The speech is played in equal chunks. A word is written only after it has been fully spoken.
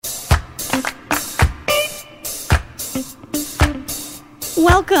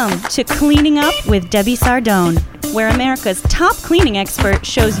Welcome to Cleaning Up with Debbie Sardone, where America's top cleaning expert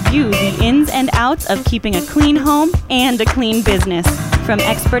shows you the ins and outs of keeping a clean home and a clean business. From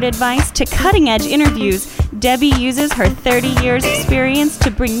expert advice to cutting-edge interviews, Debbie uses her 30 years experience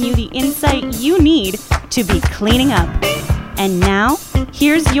to bring you the insight you need to be cleaning up. And now,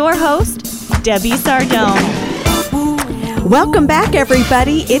 here's your host, Debbie Sardone. Welcome back,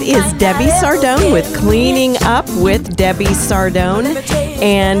 everybody. It is Debbie Sardone with Cleaning Up with Debbie Sardone.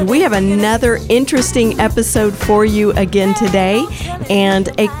 And we have another interesting episode for you again today. And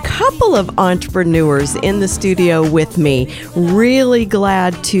a couple of entrepreneurs in the studio with me. Really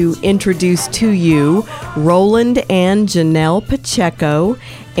glad to introduce to you Roland and Janell Pacheco.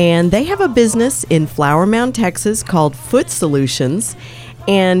 And they have a business in Flower Mound, Texas called Foot Solutions.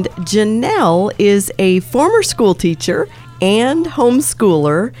 And Janell is a former school teacher and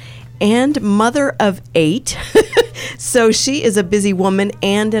homeschooler and mother of 8. So she is a busy woman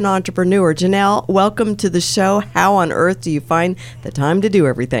and an entrepreneur. Janell, welcome to the show. How on earth do you find the time to do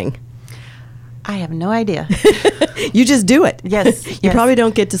everything? I have no idea. You just do it. Yes. You probably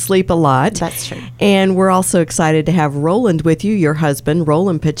don't get to sleep a lot. That's true. And we're also excited to have Roland with you, your husband,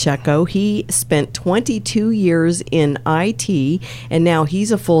 Roland Pacheco. He spent 22 years in IT, and now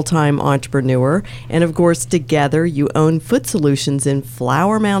he's a full-time entrepreneur. And, of course, together you own Foot Solutions in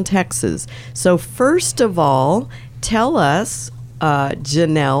Flower Mound, Texas. So, first of all, tell us,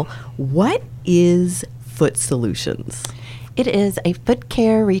 Janell, what is Foot Solutions? It is a foot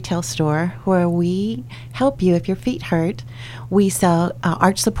care retail store where we help you if your feet hurt. We sell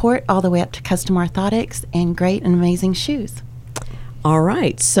arch support all the way up to custom orthotics and great and amazing shoes. All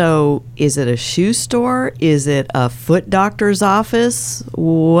right. So is it a shoe store? Is it a foot doctor's office?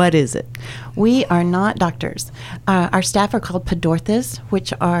 What is it? We are not doctors. Our staff are called podorthists,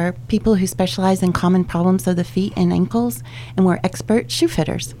 which are people who specialize in common problems of the feet and ankles, and we're expert shoe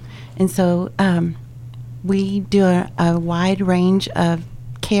fitters. And so we do a wide range of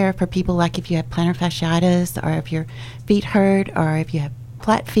care for people, like if you have plantar fasciitis, or if your feet hurt, or if you have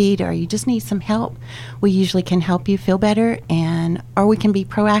flat feet, or you just need some help. We usually can help you feel better, or we can be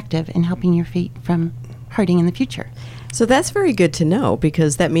proactive in helping your feet from hurting in the future. So that's very good to know,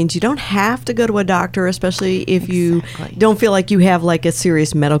 because that means you don't have to go to a doctor, especially if you don't feel like you have like a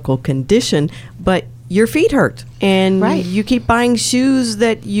serious medical condition, but your feet hurt, and you keep buying shoes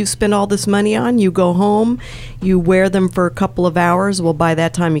that you spend all this money on. You go home, you wear them for a couple of hours. Well, by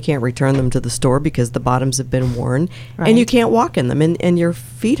that time, you can't return them to the store because the bottoms have been worn, and you can't walk in them, and your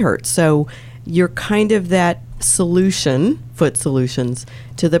feet hurt. So you're kind of that solution, Foot Solutions,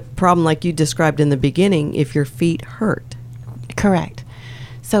 to the problem like you described in the beginning, if your feet hurt. Correct.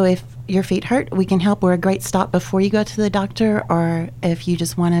 So if your feet hurt, we can help. We're a great stop before you go to the doctor, or if you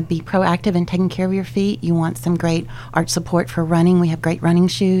just want to be proactive in taking care of your feet, you want some great arch support for running. We have great running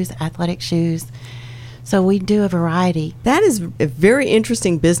shoes, athletic shoes. So we do a variety. That is a very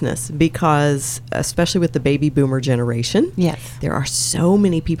interesting business, because especially with the baby boomer generation, yes, there are so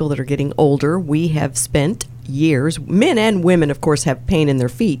many people that are getting older. We have spent years, men and women, of course, have pain in their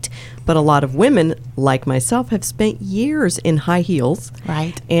feet, but a lot of women, like myself, have spent years in high heels.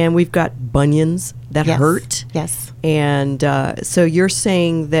 Right. And we've got bunions that hurt. Yes. And so you're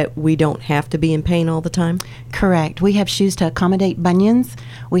saying that we don't have to be in pain all the time? Correct. We have shoes to accommodate bunions.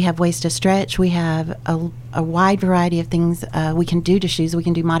 We have ways to stretch. We have a wide variety of things we can do to shoes. We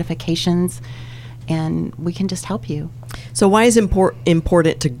can do modifications, and we can just help you. So why is it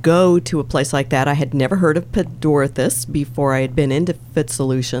important to go to a place like that? I had never heard of podorthists before I had been into Foot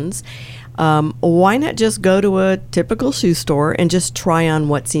Solutions. Why not just go to a typical shoe store and just try on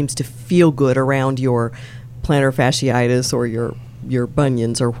what seems to feel good around your plantar fasciitis or your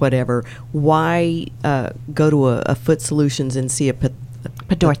bunions or whatever? Why go to a Foot Solutions and see a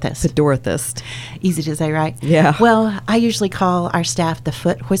podorthist? Easy to say, right? Yeah. Well, I usually call our staff the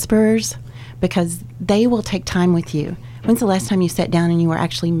foot whisperers, because they will take time with you. When's the last time you sat down and you were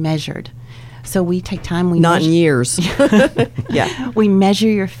actually measured? So we take time. Not in years. Yeah. We measure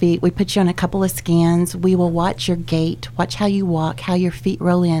your feet. We put you on a couple of scans. We will watch your gait, watch how you walk, how your feet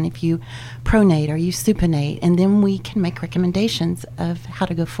roll in, if you pronate or you supinate, and then we can make recommendations of how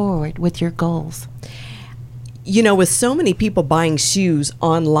to go forward with your goals. You know, with so many people buying shoes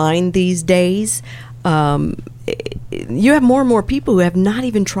online these days, you have more and more people who have not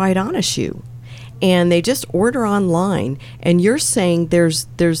even tried on a shoe, and they just order online. And you're saying there's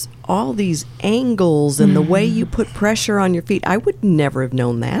all these angles and the way you put pressure on your feet. I would never have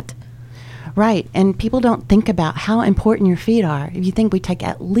known that. Right. And people don't think about how important your feet are. If you think we take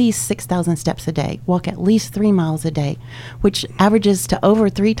at least 6,000 steps a day, walk at least 3 miles a day, which averages to over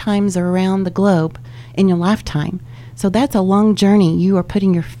 3 times around the globe in your lifetime. So that's a long journey you are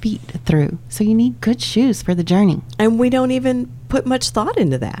putting your feet through. So you need good shoes for the journey. And we don't even put much thought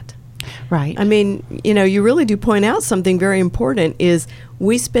into that. Right. I mean, you really do point out something very important is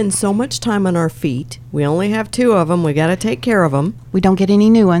we spend so much time on our feet. We only have 2 of them. We got to take care of them. We don't get any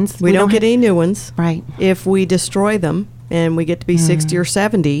new ones. We don't get any new ones. Right. If we destroy them and we get to be 60 or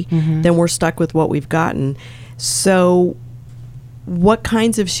 70, then we're stuck with what we've gotten. So what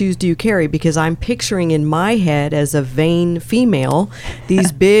kinds of shoes do you carry? Because I'm picturing in my head as a vain female,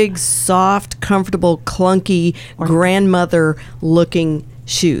 these big, soft, comfortable, clunky, grandmother-looking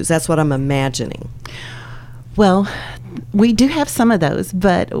shoes. That's what I'm imagining. Well, we do have some of those,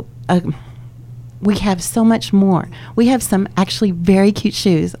 but we have so much more. We have some actually very cute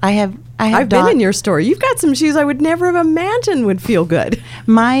shoes. I've been in your store. You've got some shoes I would never have imagined would feel good.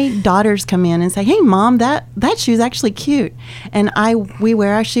 My daughters come in and say, "Hey, Mom, that shoe's actually cute." And we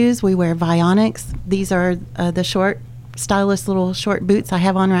wear our shoes. We wear Vionics. These are the short, stylish little short boots I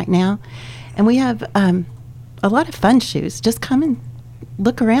have on right now. And we have a lot of fun shoes. Just come and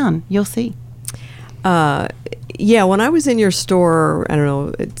look around. You'll see. Yeah, when I was in your store, I don't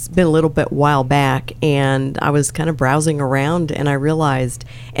know, it's been a little bit while back, and I was kind of browsing around, and I realized,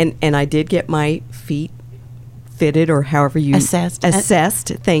 and I did get my feet fitted, or however you... Assessed.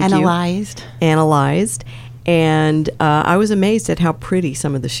 Thank you. Analyzed. And I was amazed at how pretty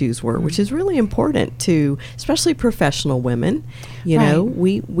some of the shoes were, which is really important to, especially professional women. You know,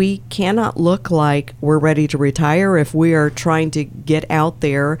 we cannot look like we're ready to retire if we are trying to get out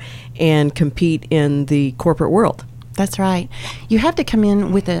there and compete in the corporate world. That's right. You have to come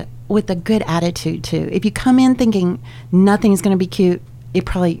in with a good attitude too. If you come in thinking nothing's going to be cute, it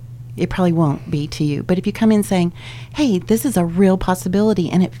probably won't be to you. But if you come in saying, "Hey, this is a real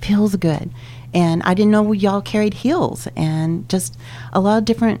possibility and it feels good. And I didn't know y'all carried heels," and just a lot of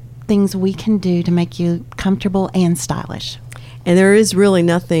different things we can do to make you comfortable and stylish. And there is really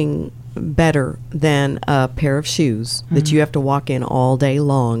nothing better than a pair of shoes that you have to walk in all day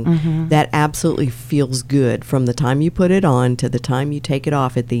long that absolutely feels good from the time you put it on to the time you take it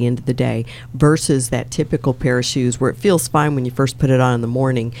off at the end of the day, versus that typical pair of shoes where it feels fine when you first put it on in the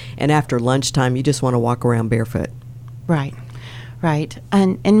morning, and after lunchtime you just want to walk around barefoot. Right.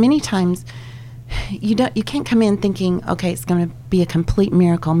 And many times you can't come in thinking, okay, it's going to be a complete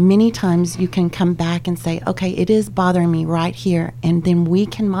miracle. Many times you can come back and say, okay, it is bothering me right here, and then we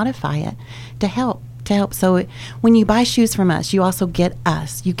can modify it to help. So when you buy shoes from us, you also get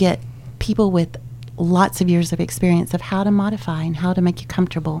us. You get people with lots of years of experience of how to modify and how to make you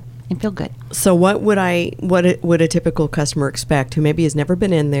comfortable and feel good. So what would a typical customer expect who maybe has never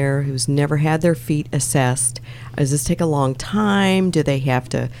been in there, who's never had their feet assessed? Does this take a long time? Do they have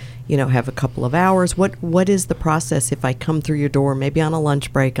to, have a couple of hours? What is the process if I come through your door, maybe on a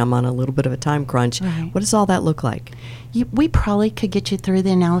lunch break, I'm on a little bit of a time crunch? Right. What does all that look like? We probably could get you through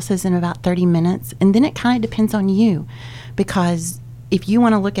the analysis in about 30 minutes, and then it kind of depends on you, because if you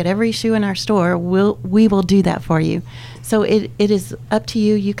want to look at every shoe in our store, we will do that for you. So it is up to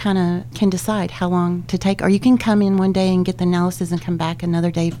you. You kind of can decide how long to take, or you can come in one day and get the analysis and come back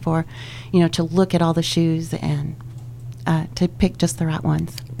another day for, to look at all the shoes and to pick just the right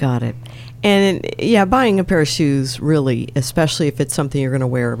ones. Got it. And buying a pair of shoes, really, especially if it's something you're going to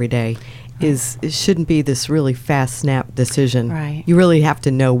wear every day, it shouldn't be this really fast snap decision. Right. You really have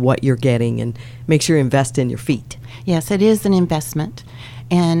to know what you're getting and make sure you invest in your feet. Yes, it is an investment.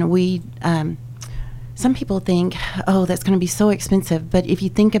 And some people think, oh, that's going to be so expensive. But if you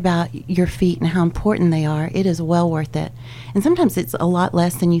think about your feet and how important they are, it is well worth it. And sometimes it's a lot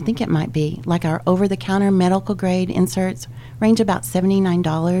less than you think it might be. Like our over-the-counter medical grade inserts range about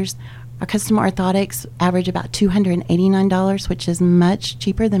 $79. Our custom orthotics average about $289, which is much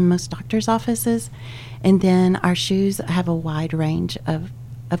cheaper than most doctors' offices. And then our shoes have a wide range of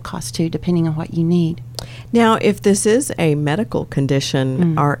cost too, depending on what you need. Now, if this is a medical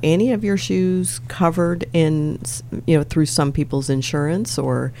condition, are any of your shoes covered in, through some people's insurance,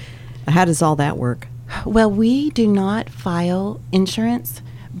 or how does all that work? Well, we do not file insurance,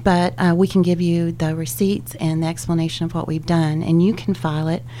 but we can give you the receipts and the explanation of what we've done, and you can file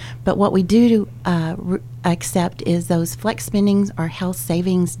it. But what we do accept is those flex spendings or health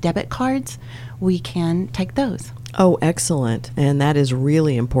savings debit cards. We can take those. Oh, excellent. And that is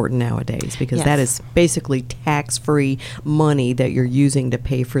really important nowadays, because that is basically tax-free money that you're using to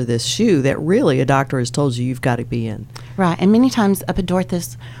pay for this shoe that really a doctor has told you you've got to be in. Right. And many times a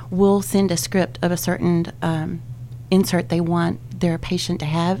podorthist will send a script of a certain insert they want their patient to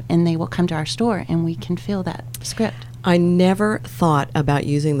have, and they will come to our store and we can fill that script. I never thought about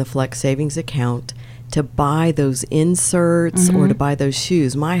using the Flex Savings account to buy those inserts or to buy those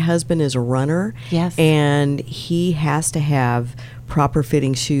shoes. My husband is a runner, and he has to have proper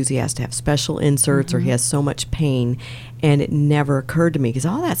fitting shoes. He has to have special inserts or he has so much pain. And it never occurred to me, because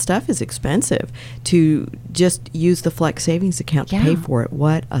all that stuff is expensive, to just use the Flex Savings Account to pay for it.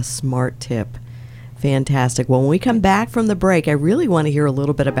 What a smart tip. Fantastic. Well, when we come back from the break, I really want to hear a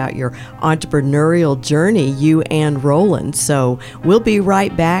little bit about your entrepreneurial journey, you and Roland. So we'll be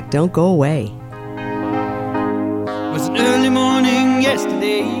right back. Don't go away. It was an early morning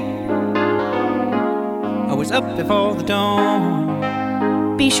yesterday. I was up before the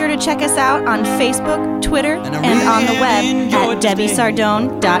dawn. Be sure to check us out on Facebook, Twitter, and on the web at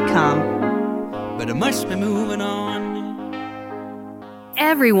DebbieSardone.com. But I must be moving on.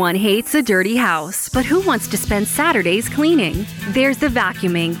 Everyone hates a dirty house, but who wants to spend Saturdays cleaning? There's the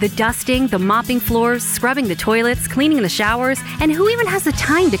vacuuming, the dusting, the mopping floors, scrubbing the toilets, cleaning the showers, and who even has the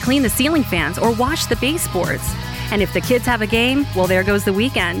time to clean the ceiling fans or wash the baseboards? And if the kids have a game, well, there goes the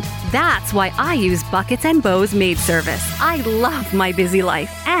weekend. That's why I use Buckets and Bows Maid Service. I love my busy life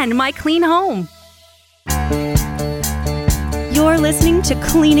and my clean home. You're listening to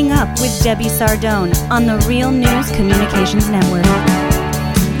Cleaning Up with Debbie Sardone on the Real News Communications Network.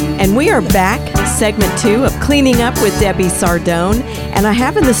 And we are back, segment 2 of Cleaning Up with Debbie Sardone. And I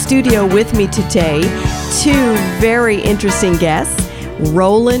have in the studio with me today 2 very interesting guests,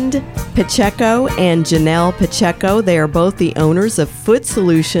 Roland Pacheco and Janell Pacheco. They are both the owners of Foot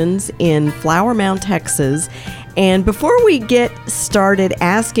Solutions in Flower Mound, Texas. And before we get started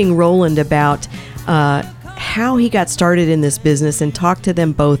asking Roland about how he got started in this business and talk to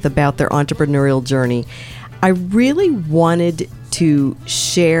them both about their entrepreneurial journey, I really wanted to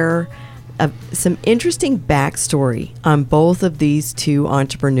share some interesting backstory on both of these 2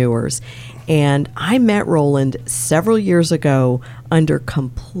 entrepreneurs. And I met Roland several years ago under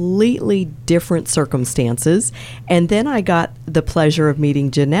completely different circumstances. And then I got the pleasure of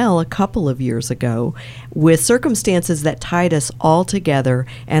meeting Janell a couple of years ago with circumstances that tied us all together.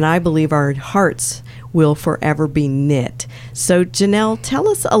 And I believe our hearts will forever be knit. So Janell, tell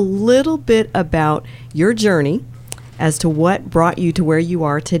us a little bit about your journey as to what brought you to where you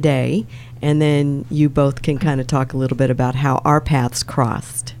are today. And then you both can kind of talk a little bit about how our paths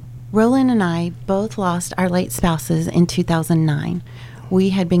crossed. Roland and I both lost our late spouses in 2009. We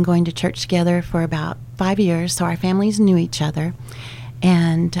had been going to church together for about 5 years, so our families knew each other.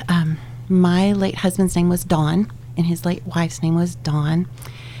 And my late husband's name was Don, and his late wife's name was Dawn.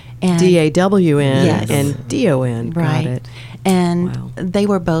 And D-A-W-N yes. and D-O-N. Right. Got it. And Wow. they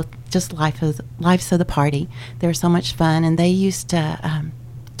were both just lives of the party. They were so much fun, and they used to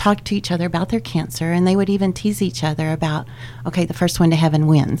talk to each other about their cancer, and they would even tease each other about, okay, the first one to heaven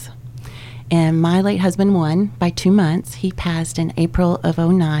wins. And my late husband won by 2 months. He passed in April of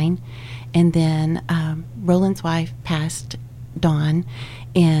 2009, and then Roland's wife passed, Dawn,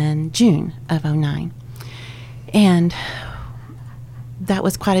 in June of 2009. And that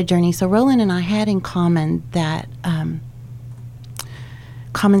was quite a journey. So Roland and I had in common that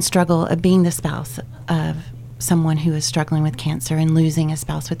common struggle of being the spouse of someone who is struggling with cancer and losing a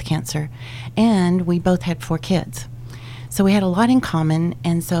spouse with cancer. And we both had 4 kids. So we had a lot in common.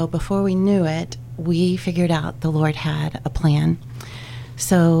 And so before we knew it, we figured out the Lord had a plan.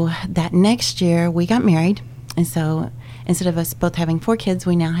 So that next year we got married. And so instead of us both having 4 kids,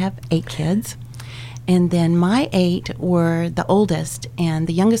 we now have 8 kids. And then my 8 were the oldest, and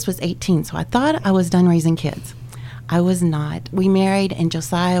the youngest was 18. So I thought I was done raising kids. I was not. We married, and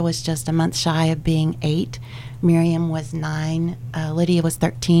Josiah was just a month shy of being 8. Miriam was 9. Lydia was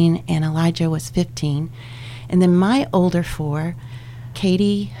 13, and Elijah was 15. And then my older 4,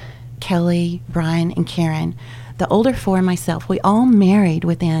 Katie, Kelly, Brian, and Karen, the older 4 and myself, we all married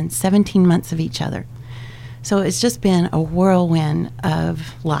within 17 months of each other. So it's just been a whirlwind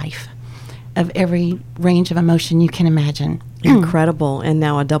of life, of every range of emotion you can imagine. Incredible. And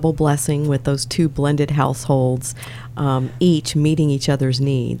now a double blessing with those 2 blended households, each meeting each other's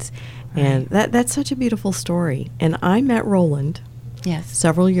needs. Right. And that's such a beautiful story. And I met Roland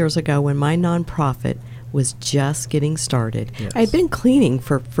several years ago when my nonprofit was just getting started. Yes. I had been cleaning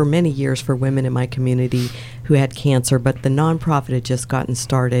for many years for women in my community who had cancer, but the nonprofit had just gotten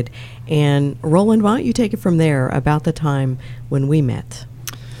started. And Roland, why don't you take it from there about the time when we met?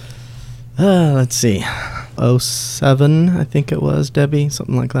 Let's see, 07, I think it was, Debbie,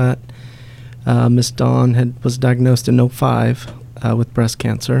 something like that. Miss Dawn was diagnosed in 05 with breast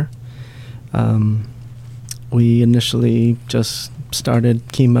cancer. We initially just started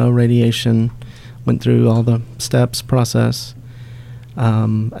chemo, radiation, went through all the steps, process.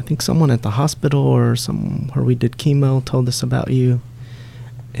 I think someone at the hospital or where we did chemo told us about you.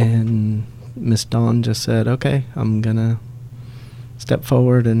 And Miss Dawn just said, okay, I'm going to step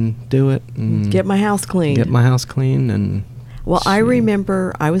forward and do it. And Get my house clean. Get my house clean. And well, I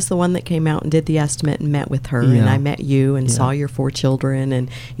remember I was the one that came out and did the estimate and met with her, and I met you and saw your 4 children and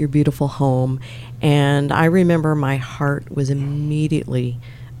your beautiful home. And I remember my heart was immediately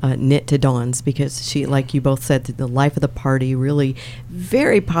knit to Dawn's, because she, like you both said, the life of the party, really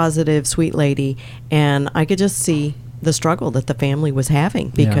very positive, sweet lady. And I could just see the struggle that the family was having,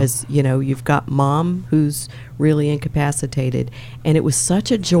 because you've got mom who's really incapacitated, and it was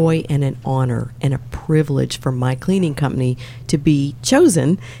such a joy and an honor and a privilege for my cleaning company to be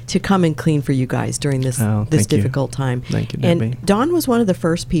chosen to come and clean for you guys during this difficult time. Thank you, Debbie. And Dawn was one of the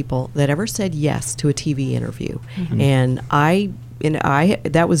first people that ever said yes to a TV interview, and I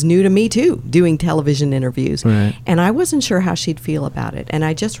that was new to me too, doing television interviews. Right. And I wasn't sure how she'd feel about it. And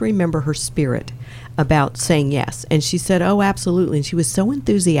I just remember her spirit about saying yes. And she said, oh, absolutely. And she was so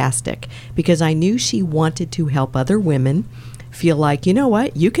enthusiastic, because I knew she wanted to help other women feel like, you know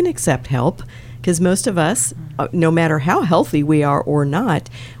what, you can accept help. Because most of us, no matter how healthy we are or not,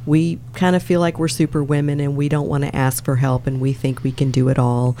 we kind of feel like we're super women and we don't want to ask for help, and we think we can do it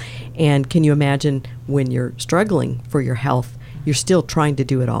all. And can you imagine when you're struggling for your health, you're still trying to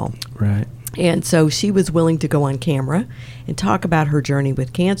do it all. Right. And so she was willing to go on camera and talk about her journey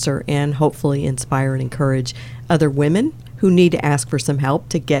with cancer, and hopefully inspire and encourage other women who need to ask for some help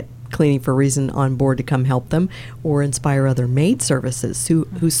to get Cleaning for a Reason on board to come help them, or inspire other maid services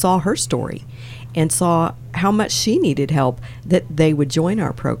who saw her story and saw how much she needed help, that they would join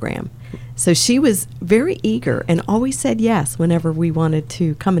our program. So she was very eager and always said yes whenever we wanted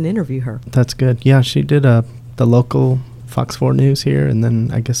to come and interview her. That's good. Yeah, she did the local Fox 4 News here, and then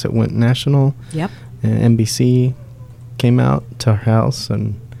I guess it went national. Yep. And NBC came out to her house,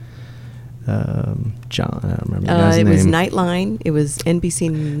 and John, I don't remember the guy's name. It was Nightline. It was NBC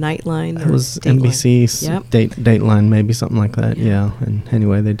Nightline. It was Dateline. NBC's Yep. Dateline, maybe something like that. Yeah. And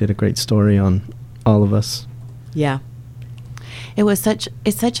anyway, they did a great story on all of us. Yeah. It's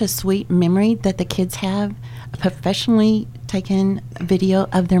such a sweet memory that the kids have, a professionally taken video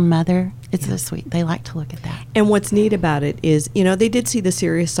of their mother. It's so sweet. They like to look at that. And what's neat about it is, they did see the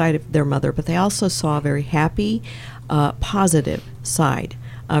serious side of their mother, but they also saw a very happy, positive side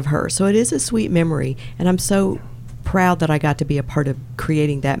of her. So it is a sweet memory, and I'm so proud that I got to be a part of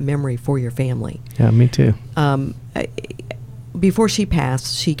creating that memory for your family. Yeah, me too. Before she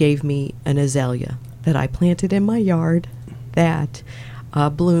passed, she gave me an azalea that I planted in my yard that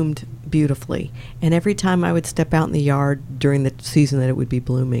bloomed beautifully. And every time I would step out in the yard during the season that it would be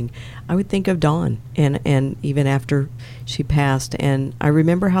blooming, I would think of Dawn, and even after she passed. And I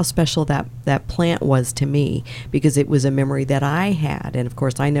remember how special that plant was to me, because it was a memory that I had. And of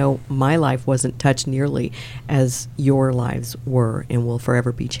course, I know my life wasn't touched nearly as your lives were and will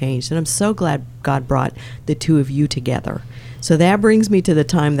forever be changed. And I'm so glad God brought the two of you together. So that brings me to the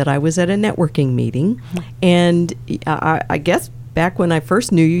time that I was at a networking meeting, and I guess back when I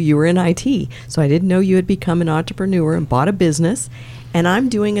first knew you, you were in IT. So I didn't know you had become an entrepreneur and bought a business. And I'm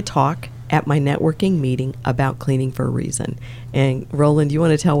doing a talk at my networking meeting about Cleaning for a Reason. And Roland, you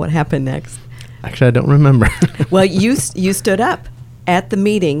want to tell what happened next? Actually, I don't remember. Well, you stood up at the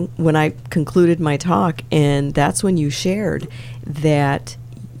meeting when I concluded my talk, and that's when you shared that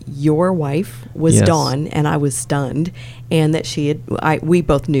your wife was Dawn, and I was stunned, and that we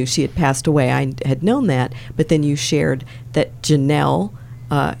both knew she had passed away. I had known that, but then you shared that Janell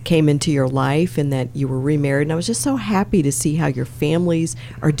came into your life and that you were remarried, and I was just so happy to see how your families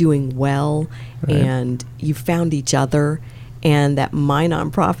are doing well, right, and you found each other, and that my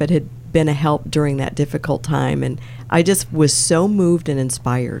nonprofit had been a help during that difficult time. And I just was so moved and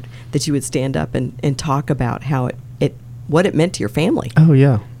inspired that you would stand up and talk about how what it meant to your family. Oh,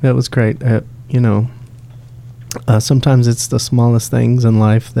 yeah. That was great. Sometimes it's the smallest things in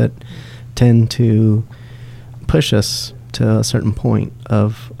life that tend to push us to a certain point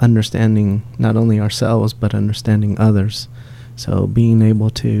of understanding not only ourselves, but understanding others. So being able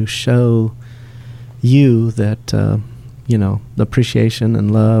to show you that, the appreciation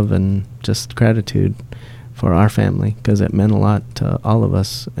and love and just gratitude for our family, because it meant a lot to all of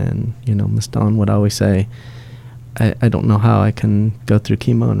us. And, Miss Dawn would always say, I don't know how I can go through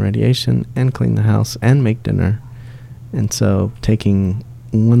chemo and radiation and clean the house and make dinner. And so taking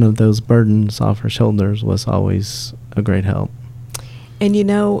one of those burdens off her shoulders was always a great help. And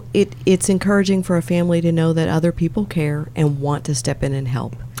it's encouraging for a family to know that other people care and want to step in and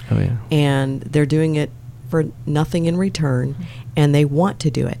help. Oh, yeah. And they're doing it for nothing in return, and they want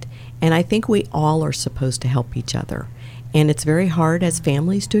to do it. And I think we all are supposed to help each other. And it's very hard as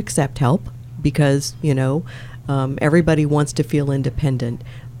families to accept help because, everybody wants to feel independent.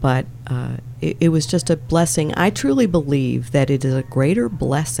 but it was just a blessing. I truly believe that it is a greater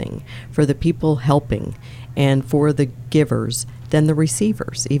blessing for the people helping and for the givers than the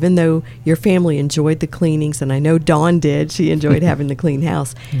receivers. Even though your family enjoyed the cleanings, and I know Dawn did, she enjoyed having the clean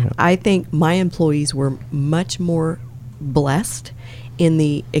house. Yeah. I think my employees were much more blessed in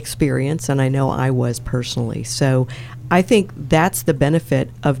the experience, and I know I was personally. So I think that's the benefit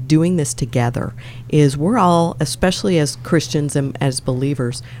of doing this together, is we're all, especially as Christians and as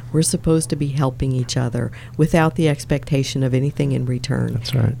believers, we're supposed to be helping each other without the expectation of anything in return.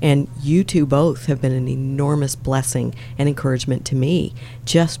 That's right. And you two both have been an enormous blessing and encouragement to me,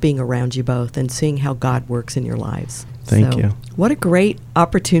 just being around you both and seeing how God works in your lives. Thank you. What a great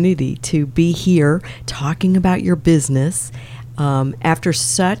opportunity to be here talking about your business after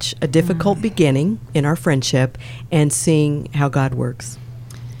such a difficult beginning in our friendship, and seeing how God works.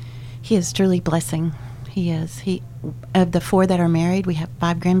 He is truly blessing. He is. Of the 4 that are married, we have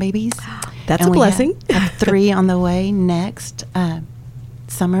 5 grandbabies. That's and a blessing. We have 3 on the way next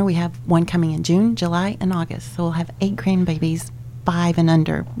summer. We have 1 coming in June, July, and August. So we'll have 8 grandbabies, 5 and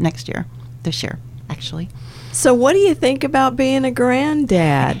under this year, actually. So what do you think about being a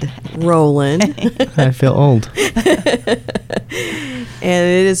granddad, Roland? I feel old. And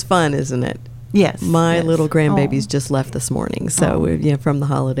it is fun, isn't it? Yes. My yes. little grandbabies Oh. just left this morning, so from the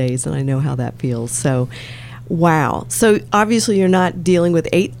holidays, and I know how that feels. So, wow. So obviously you're not dealing with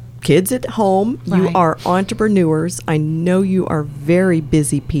 8 kids at home. You Right. are entrepreneurs. I know you are very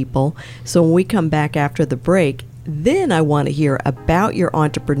busy people. So when we come back after the break, then I want to hear about your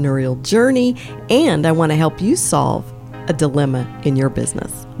entrepreneurial journey, and I want to help you solve a dilemma in your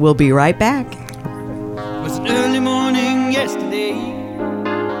business. We'll be right back. It was an early morning yesterday.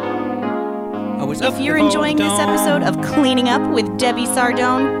 I was up If you're before enjoying this dawn. episode of Cleaning Up with Debbie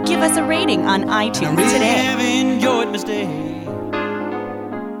Sardone, give us a rating on I iTunes really today. have enjoyed my stay,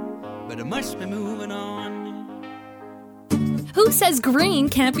 but I must be moving on. Who says green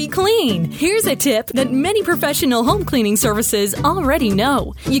can't be clean? Here's a tip that many professional home cleaning services already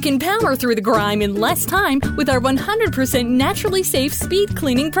know. You can power through the grime in less time with our 100% naturally safe speed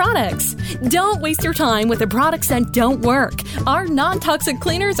cleaning products. Don't waste your time with the products that don't work. Our non-toxic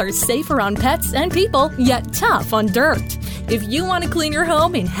cleaners are safe around pets and people, yet tough on dirt. If you want to clean your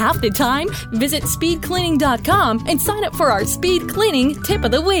home in half the time, visit speedcleaning.com and sign up for our speed cleaning tip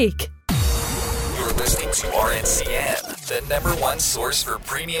of the week. You're listening to RNCN, the #1 source for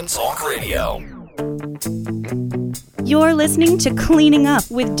premium talk radio. You're listening to Cleaning Up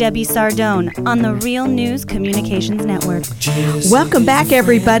with Debbie Sardone on the Real News Communications Network. Welcome back,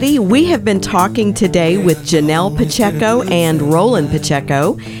 everybody. We have been talking today with Janell Pacheco and Roland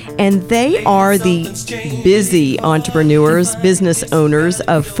Pacheco, and they are the busy entrepreneurs, business owners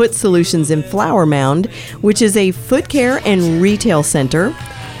of Foot Solutions in Flower Mound, which is a foot care and retail center.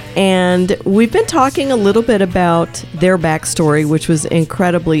 And we've been talking a little bit about their backstory, which was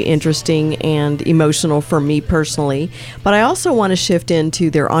incredibly interesting and emotional for me personally. But I also want to shift into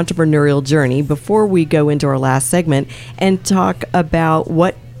their entrepreneurial journey before we go into our last segment and talk about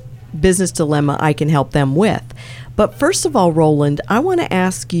what business dilemma I can help them with. But first of all, Roland, I want to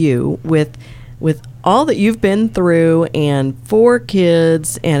ask you, with all that you've been through and 4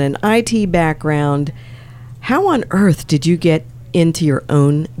 kids and an IT background, how on earth did you get into your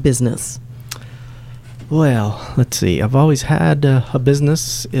own business? Well, let's see. I've always had a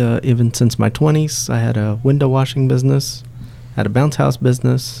business, even since my 20s. I had a window washing business, had a bounce house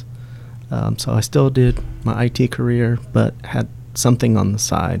business. So I still did my IT career, but had something on the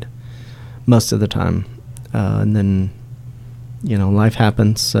side most of the time. And then, life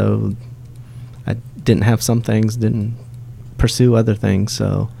happens. So I didn't have some things, didn't pursue other things.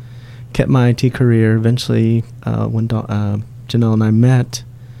 So kept my IT career. Eventually, when Janell and I met,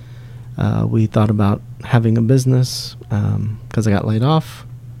 we thought about having a business because I got laid off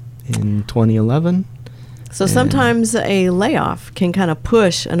in 2011. So sometimes a layoff can kind of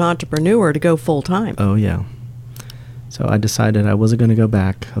push an entrepreneur to go full time. Oh, yeah. So I decided I wasn't going to go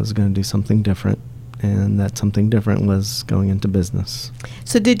back. I was going to do something different. And that something different was going into business.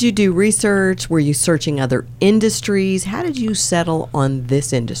 So did you do research? Were you searching other industries? How did you settle on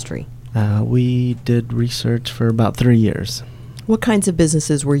this industry? We did research for about 3 years. What kinds of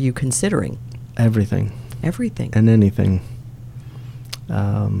businesses were you considering? Everything. Everything. And anything.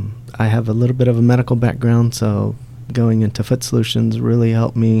 I have a little bit of a medical background, so going into Foot Solutions really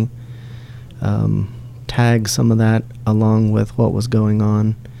helped me tag some of that along with what was going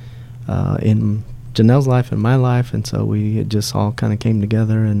on in Janell's life and my life, and so it just all kind of came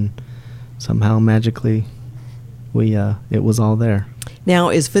together, and somehow magically it was all there. Now,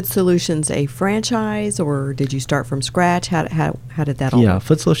 is Food Solutions a franchise, or did you start from scratch? How did that all Yeah, work?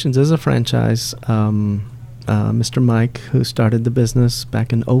 Food Solutions is a franchise. Mr. Mike, who started the business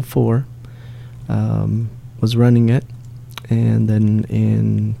back in 2004, was running it. And then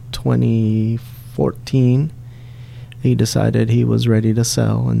in 2014, he decided he was ready to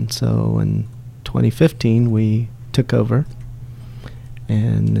sell. And so in 2015, we took over.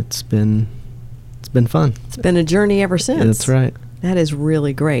 And it's been fun. It's been a journey ever since. That's right. That is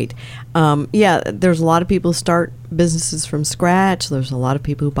really great. There's a lot of people who start businesses from scratch. There's a lot of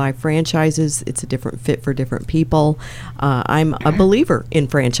people who buy franchises. It's a different fit for different people. I'm a believer in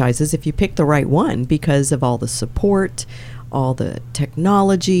franchises if you pick the right one because of all the support, all the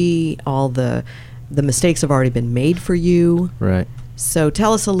technology, all the mistakes have already been made for you. Right. So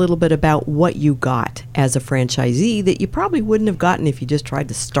tell us a little bit about what you got as a franchisee that you probably wouldn't have gotten if you just tried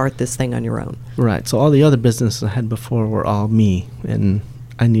to start this thing on your own. Right. So all the other businesses I had before were all me, and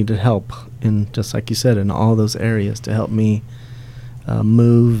I needed help in, just like you said, in all those areas to help me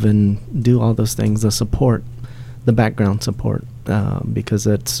move and do all those things, the support, the background support, because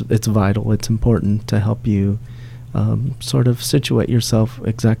it's vital. It's important to help you sort of situate yourself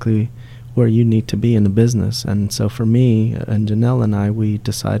exactly where you need to be in the business. And so for me and Janell and I, we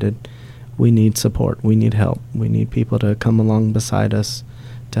decided we need support. We need help. We need people to come along beside us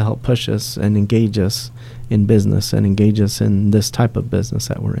to help push us and engage us in business and engage us in this type of business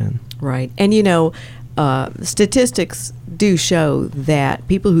that we're in. Right. And statistics do show that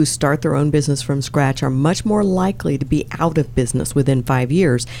people who start their own business from scratch are much more likely to be out of business within 5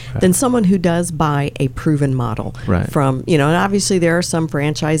 years than someone who does buy a proven model. Right. From, and obviously there are some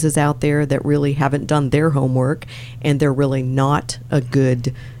franchises out there that really haven't done their homework and they're really not a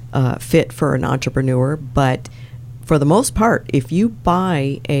good fit for an entrepreneur. But for the most part, if you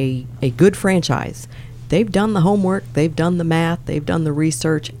buy a good franchise, they've done the homework, they've done the math, they've done the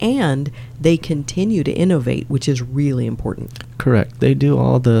research, and they continue to innovate, which is really important. Correct. They do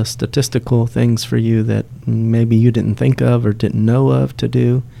all the statistical things for you that maybe you didn't think of or didn't know of to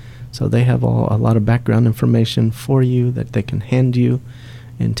do. So they have a lot of background information for you that they can hand you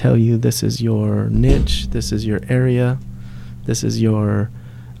and tell you this is your niche, this is your area, this is your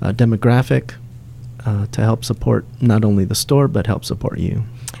demographic to help support not only the store but help support you.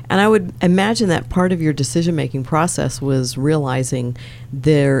 And I would imagine that part of your decision-making process was realizing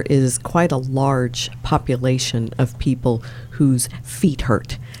there is quite a large population of people whose feet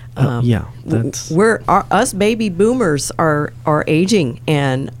hurt. Us baby boomers are aging,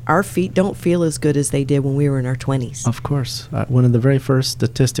 and our feet don't feel as good as they did when we were in our 20s. Of course. One of the very first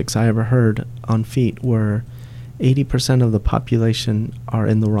statistics I ever heard on feet were 80% of the population are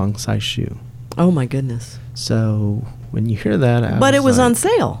in the wrong size shoe. Oh, my goodness. So when you hear that... But it was on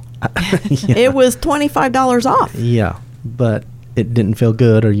sale. Yeah. It was $25 off. Yeah, but it didn't feel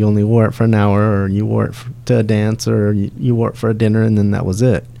good, or you only wore it for an hour, or you wore it to a dance, or you wore it for a dinner, and then that was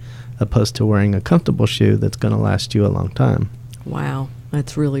it, opposed to wearing a comfortable shoe that's going to last you a long time. Wow,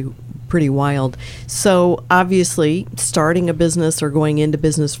 that's really pretty wild. So obviously, starting a business or going into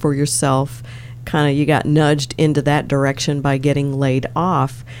business for yourself, you got nudged into that direction by getting laid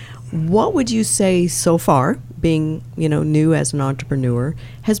off. What would you say so far, being new as an entrepreneur,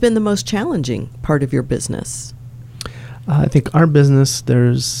 has been the most challenging part of your business? I think our business,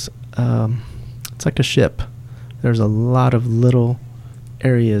 it's like a ship. There's a lot of little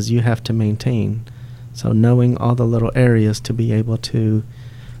areas you have to maintain. So knowing all the little areas to be able to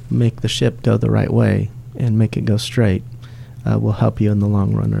make the ship go the right way and make it go straight will help you in the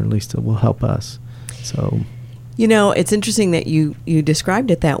long run, or at least it will help us. So... it's interesting that you described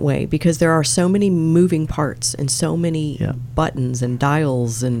it that way, because there are so many moving parts and so many buttons and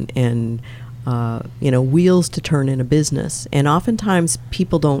dials and wheels to turn in a business. And oftentimes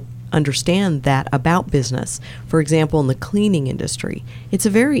people don't understand that about business. For example, in the cleaning industry, it's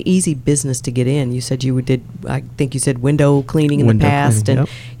a very easy business to get in. You said I think you said window cleaning in the past. Cleaning,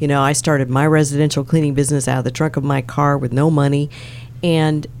 and, I started my residential cleaning business out of the trunk of my car with no money.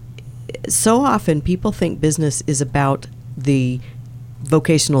 And so often people think business is about the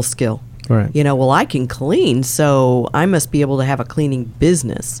vocational skill. Right. I can clean, so I must be able to have a cleaning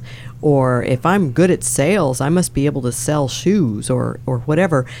business. Or if I'm good at sales, I must be able to sell shoes or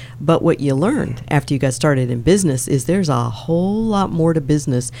whatever. But what you learned after you got started in business is there's a whole lot more to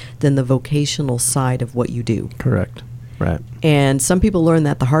business than the vocational side of what you do. Correct. Right. And some people learn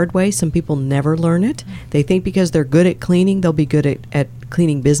that the hard way. Some people never learn it. They think because they're good at cleaning, they'll be good at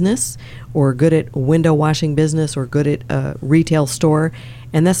cleaning business, or good at window washing business, or good at a retail store.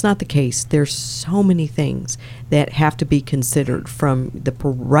 And that's not the case. There's so many things that have to be considered, from the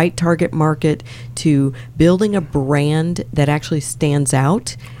right target market to building a brand that actually stands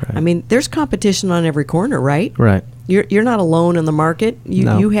out. Right. I mean, there's competition on every corner, right? Right. You're not alone in the market.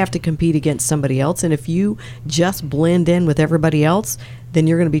 No. You have to compete against somebody else. And if you just blend in with everybody else, then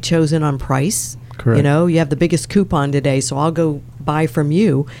you're going to be chosen on price. Correct. You know, you have the biggest coupon today, so I'll go buy from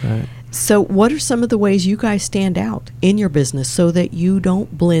you. Right. So what are some of the ways you guys stand out in your business so that you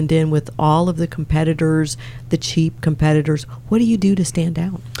don't blend in with all of the competitors, the cheap competitors? What do you do to stand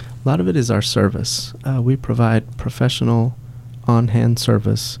out? A lot of it is our service. We provide professional on-hand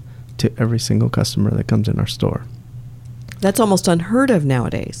service to every single customer that comes in our store. That's almost unheard of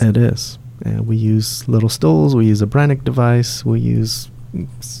nowadays. It is. We use little stools. We use a Brannick device. We use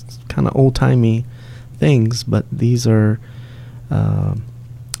kind of old-timey things, but these are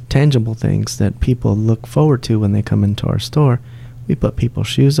tangible things that people look forward to when they come into our store. We put people's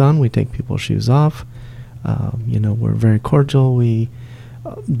shoes on. We take people's shoes off. We're very cordial. We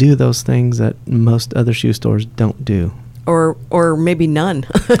do those things that most other shoe stores don't do. Or maybe none.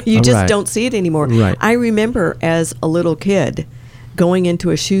 You just Right. don't see it anymore. Right. I remember as a little kid going into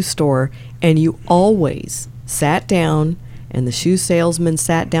a shoe store, and you always sat down, and the shoe salesman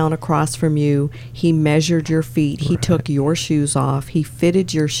sat down across from you. He measured your feet. He took your shoes off. He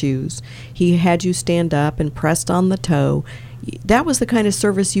fitted your shoes. He had you stand up and pressed on the toe. That was the kind of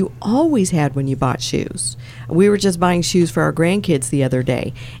service you always had when you bought shoes. We were just buying shoes for our grandkids the other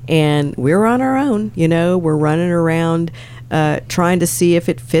day, and we were on our own. You know, we're running around trying to see if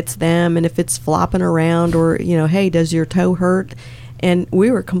it fits them and if it's flopping around, or, hey, does your toe hurt? And we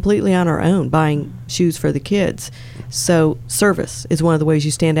were completely on our own buying shoes for the kids. So service is one of the ways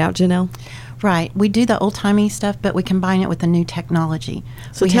you stand out, Janell? Right. We do the old-timey stuff, but we combine it with the new technology.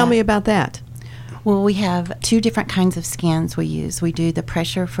 So tell me about that. Well, we have 2 different kinds of scans we use. We do the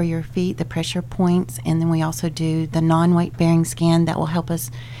pressure for your feet, the pressure points, and then we also do the non-weight bearing scan that will help us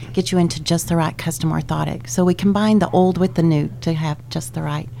get you into just the right custom orthotic. So we combine the old with the new to have just the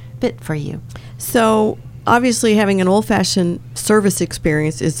right fit for you. So obviously having an old-fashioned service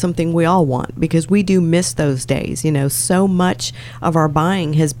experience is something we all want, because we do miss those days. So much of our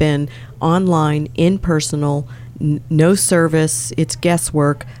buying has been online, impersonal, no service, it's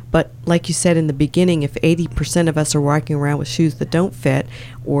guesswork. But like you said in the beginning, if 80% of us are walking around with shoes that don't fit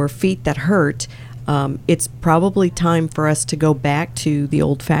or feet that hurt, it's probably time for us to go back to the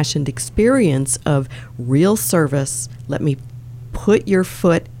old-fashioned experience of real service. Let me put your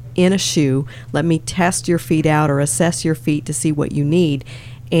foot in a shoe. Let me test your feet out or assess your feet to see what you need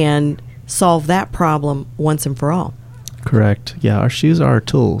and solve that problem once and for all. Correct. Yeah, our shoes are our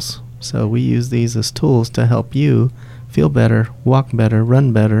tools. So we use these as tools to help you feel better, walk better,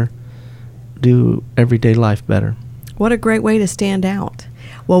 run better, do everyday life better. What a great way to stand out.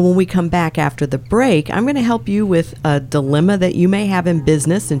 Well, when we come back after the break, I'm going to help you with a dilemma that you may have in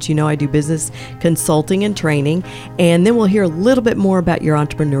business, since you know I do business consulting and training. And then we'll hear a little bit more about your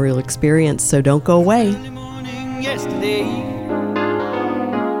entrepreneurial experience, so don't go away. In the morning yesterday,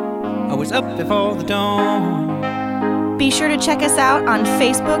 I was up before the dawn. Be sure to check us out on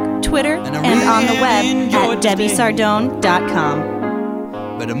Facebook, Twitter, And I and on the really web enjoyed at this day.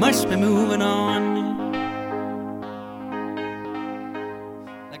 DebbieSardone.com. But I must be moving on.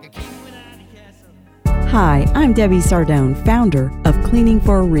 Like a king without a castle. Hi, I'm Debbie Sardone, founder of Cleaning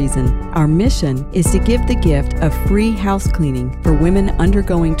for a Reason. Our mission is to give the gift of free house cleaning for women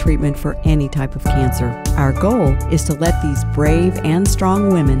undergoing treatment for any type of cancer. Our goal is to let these brave and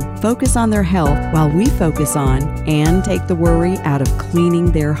strong women focus on their health while we focus on and take the worry out of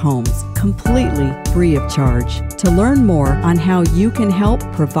cleaning their homes, completely free of charge. To learn more on how you can help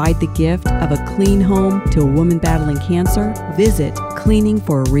provide the gift of a clean home to a woman battling cancer, visit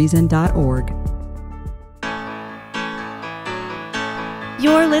cleaningforareason.org.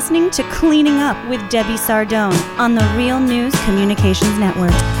 You're listening to Cleaning Up with Debbie Sardone on the Real News Communications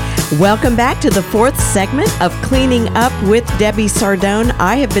Network. Welcome back to the 4th segment of Cleaning Up with Debbie Sardone.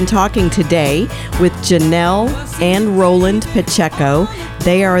 I have been talking today with Janell and Roland Pacheco.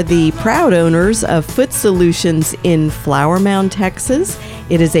 They are the proud owners of Foot Solutions in Flower Mound, Texas.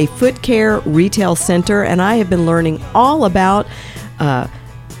 It is a foot care retail center, and I have been learning all about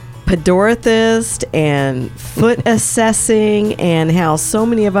podorthist and foot assessing and how so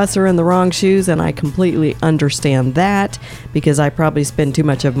many of us are in the wrong shoes, and I completely understand that because I probably spend too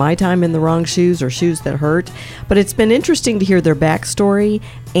much of my time in the wrong shoes or shoes that hurt. But it's been interesting to hear their backstory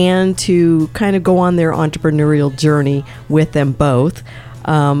and to kind of go on their entrepreneurial journey with them both.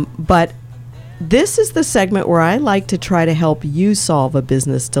 But This is the segment where I like to try to help you solve a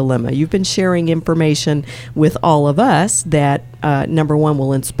business dilemma. You've been sharing information with all of us that, number one,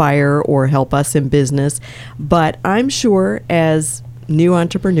 will inspire or help us in business. But I'm sure as new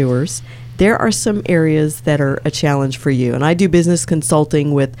entrepreneurs, there are some areas that are a challenge for you. And I do business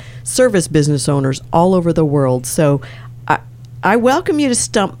consulting with service business owners all over the world. So I welcome you to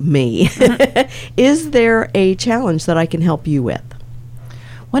stump me. Is there a challenge that I can help you with?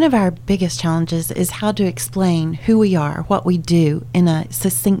 One of our biggest challenges is how to explain who we are, what we do in a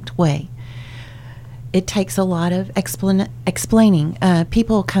succinct way. It takes a lot of explaining.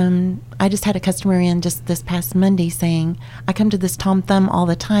 People come, I just had a customer in just this past Monday saying, I come to this Tom Thumb all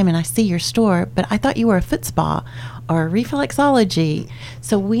the time and I see your store, but I thought you were a foot spa or a reflexology.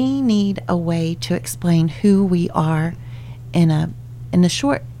 So we need a way to explain who we are in a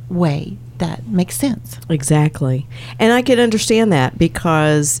short way that makes sense. Exactly. And I can understand that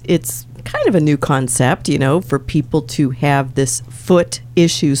because it's kind of a new concept, for people to have this foot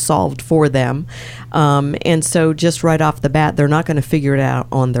issue solved for them. And so just right off the bat, they're not going to figure it out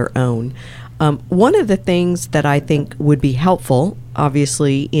on their own. One of the things that I think would be helpful,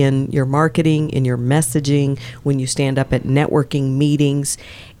 obviously, in your marketing, in your messaging, when you stand up at networking meetings,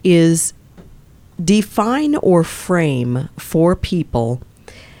 is define or frame for people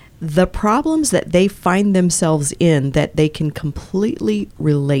the problems that they find themselves in that they can completely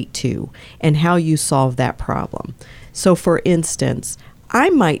relate to and how you solve that problem. So for instance,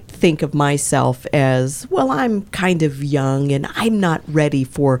 I might think of myself as, well, I'm kind of young and I'm not ready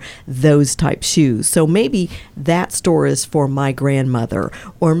for those type shoes. So maybe that store is for my grandmother,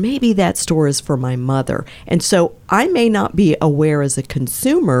 or maybe that store is for my mother. And so I may not be aware as a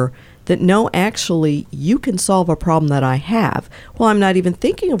consumer that no, actually, you can solve a problem that I have. Well, I'm not even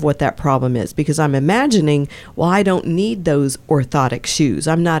thinking of what that problem is because I'm imagining, well, I don't need those orthotic shoes.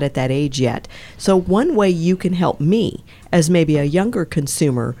 I'm not at that age yet. So one way you can help me as maybe a younger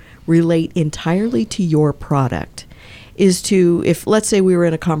consumer relate entirely to your product is to, if let's say we were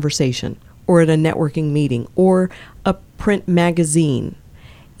in a conversation or at a networking meeting or a print magazine,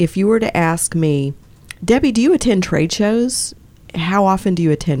 if you were to ask me, Debbie, do you attend trade shows? How often do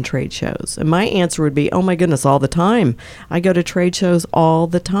you attend trade shows? And my answer would be, oh my goodness, all the time. I go to trade shows all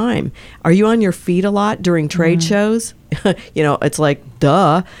the time. Are you on your feet a lot during trade shows? It's like,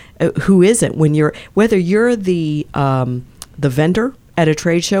 duh. Who isn't? Whether you're the vendor at a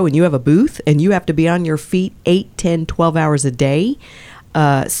trade show and you have a booth and you have to be on your feet 8, 10, 12 hours a day,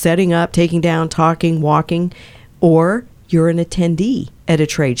 setting up, taking down, talking, walking, or you're an attendee at a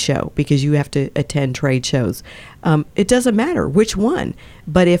trade show because you have to attend trade shows. It doesn't matter which one.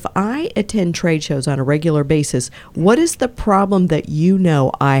 But if I attend trade shows on a regular basis, what is the problem that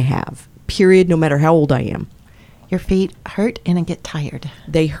I have? Period, no matter how old I am. Your feet hurt and get tired.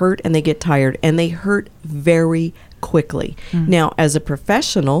 They hurt and they get tired, and they hurt very quickly. Now, as a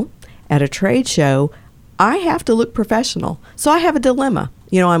professional at a trade show, I have to look professional. So I have a dilemma.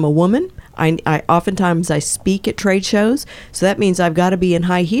 I'm a woman. I oftentimes I speak at trade shows, so that means I've got to be in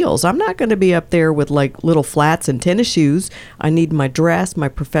high heels. I'm not going to be up there with like little flats and tennis shoes. I need my dress, my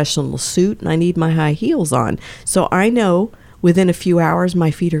professional suit, and I need my high heels on. So I know within a few hours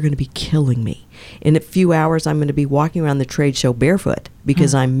my feet are going to be killing me. In a few hours I'm going to be walking around the trade show barefoot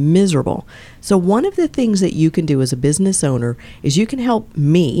because I'm miserable. So one of the things that you can do as a business owner is you can help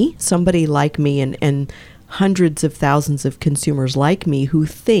me, somebody like me, and hundreds of thousands of consumers like me who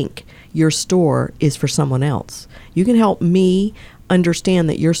think your store is for someone else. You can help me understand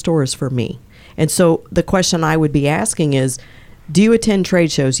that your store is for me. And so the question I would be asking is, do you attend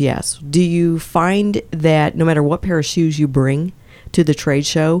trade shows? Yes. Do you find that no matter what pair of shoes you bring to the trade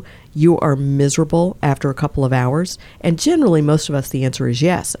show, you are miserable after a couple of hours? And generally, most of us, the answer is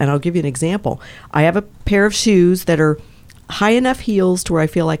yes. And I'll give you an example. I have a pair of shoes that are high enough heels to where I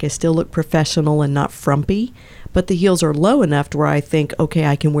feel like I still look professional and not frumpy, but the heels are low enough to where I think, okay,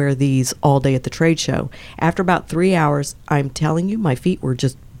 I can wear these all day at the trade show. After about 3 hours, I'm telling you, my feet were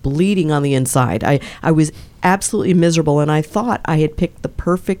just bleeding on the inside. I was absolutely miserable, and I thought I had picked the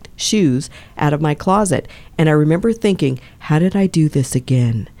perfect shoes out of my closet. And I remember thinking, how did I do this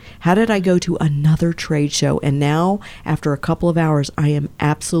again? How did I go to another trade show? And now, after a couple of hours, I am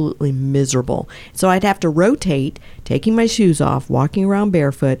absolutely miserable. So I'd have to rotate, taking my shoes off, walking around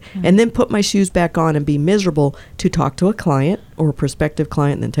barefoot, and then put my shoes back on and be miserable to talk to a client or a prospective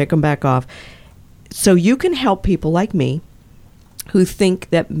client and then take them back off. So you can help people like me who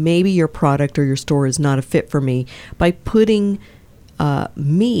think that maybe your product or your store is not a fit for me by putting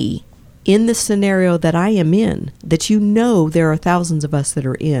me in the scenario that I am in, that there are thousands of us that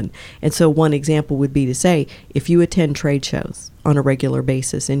are in. And so one example would be to say, if you attend trade shows on a regular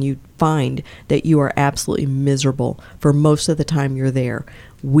basis and you find that you are absolutely miserable for most of the time you're there,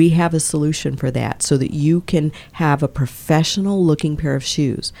 we have a solution for that so that you can have a professional looking pair of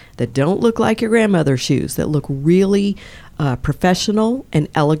shoes that don't look like your grandmother's shoes, that look really professional and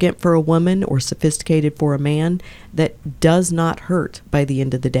elegant for a woman or sophisticated for a man, that does not hurt by the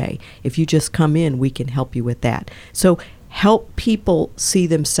end of the day. If you just come in, we can help you with that. So help people see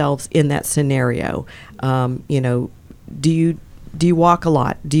themselves in that scenario. Do you walk a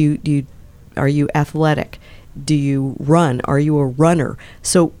lot? Are you athletic? Do you run? Are you a runner?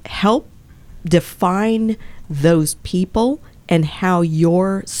 So help define those people and how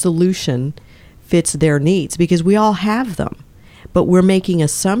your solution fits their needs, because we all have them. But we're making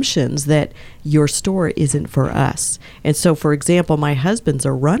assumptions that your store isn't for us. And so, for example, my husband's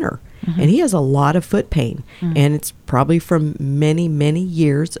a runner, and he has a lot of foot pain. And it's probably from many, many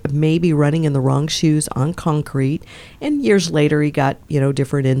years of maybe running in the wrong shoes on concrete. And years later, he got,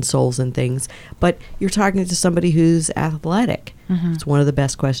 different insoles and things. But you're talking to somebody who's athletic. It's one of the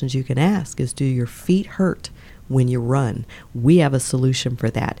best questions you can ask is, do your feet hurt when you run? We have a solution for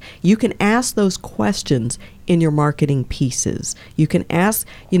that. You can ask those questions in your marketing pieces. You can ask,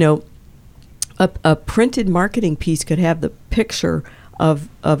 a printed marketing piece could have the picture of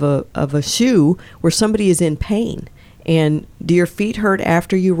a shoe where somebody is in pain. And do your feet hurt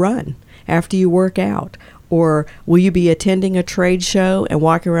after you run, after you work out? Or will you be attending a trade show and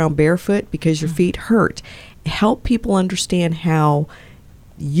walking around barefoot because your feet hurt? Help people understand how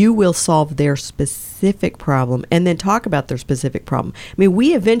you will solve their specific problem, and then talk about their specific problem. I mean,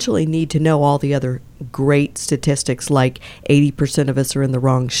 we eventually need to know all the other great statistics, like 80% of us are in the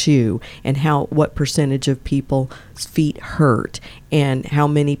wrong shoe, and what percentage of people's feet hurt, and how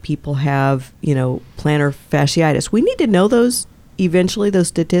many people have, plantar fasciitis. We need to know those eventually, those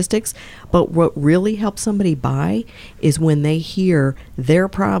statistics. But what really helps somebody buy is when they hear their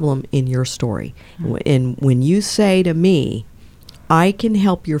problem in your story. And when you say to me, I can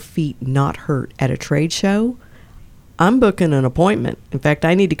help your feet not hurt at a trade show, I'm booking an appointment. In fact,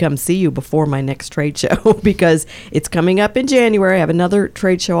 I need to come see you before my next trade show because it's coming up in January. I have another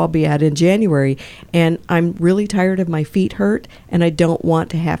trade show I'll be at in January, and I'm really tired of my feet hurt, and I don't want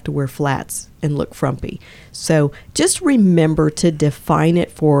to have to wear flats and look frumpy. So just remember to define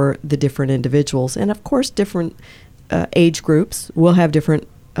it for the different individuals. And of course, different age groups will have different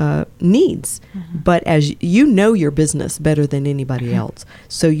needs, but as you know your business better than anybody else,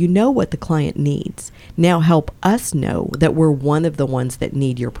 so you know what the client needs. Now help us know that we're one of the ones that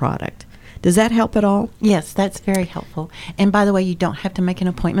need your product. Does that help at all? Yes, that's very helpful. And by the way, you don't have to make an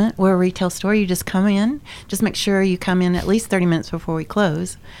appointment. We're a retail store. You just come in. Just make sure you come in at least 30 minutes before we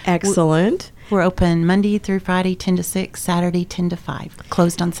close. Excellent. We're open Monday through Friday, 10 to 6, Saturday, 10 to 5,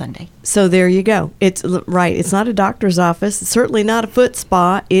 closed on Sunday. So there you go. It's right. It's not a doctor's office. It's certainly not a foot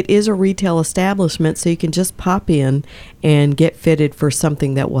spa. It is a retail establishment, so you can just pop in and get fitted for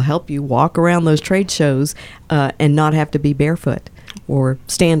something that will help you walk around those trade shows and not have to be barefoot or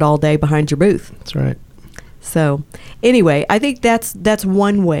stand all day behind your booth. That's right. So anyway, I think that's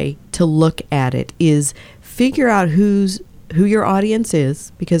one way to look at it, is figure out who your audience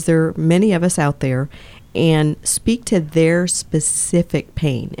is, because there are many of us out there, and speak to their specific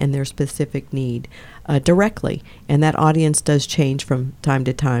pain and their specific need directly. And that audience does change from time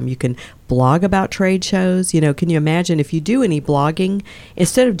to time. You can blog about trade shows. Can you imagine if you do any blogging,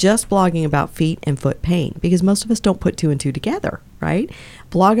 instead of just blogging about feet and foot pain, because most of us don't put two and two together, right?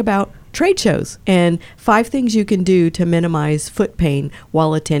 Blog about trade shows and 5 things you can do to minimize foot pain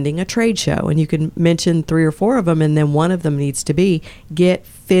while attending a trade show. And you can mention 3 or 4 of them, and then one of them needs to be get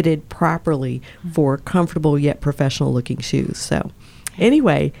fitted properly for comfortable yet professional looking shoes. So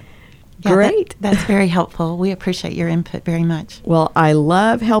anyway, great. That's very helpful. We appreciate your input very much. Well, I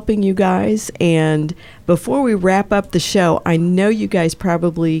love helping you guys. And before we wrap up the show, I know you guys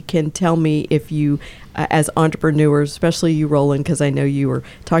probably can tell me if you, as entrepreneurs, especially you, Roland, because I know you were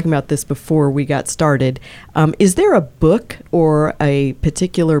talking about this before we got started. Is there a book or a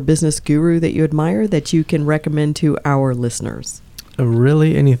particular business guru that you admire that you can recommend to our listeners?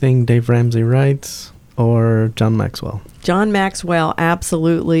 Really anything Dave Ramsey writes or John Maxwell. John Maxwell,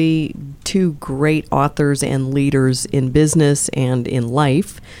 absolutely 2 great authors and leaders in business and in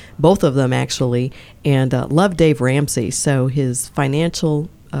life, both of them actually, and love Dave Ramsey. So his financial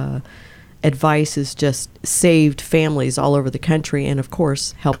advice has just saved families all over the country and, of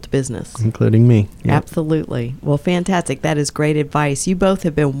course, helped business. Including me. Yep. Absolutely. Well, fantastic. That is great advice. You both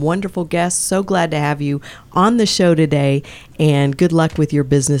have been wonderful guests. So glad to have you on the show today, and good luck with your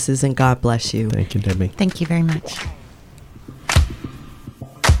businesses, and God bless you. Thank you, Debbie. Thank you very much.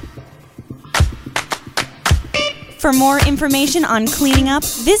 For more information on cleaning up,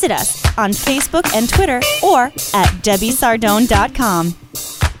 visit us on Facebook and Twitter or at DebbieSardone.com.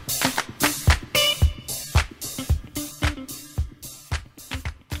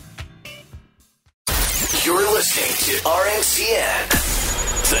 You're listening to RNCN,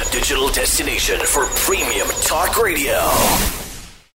 the digital destination for premium talk radio.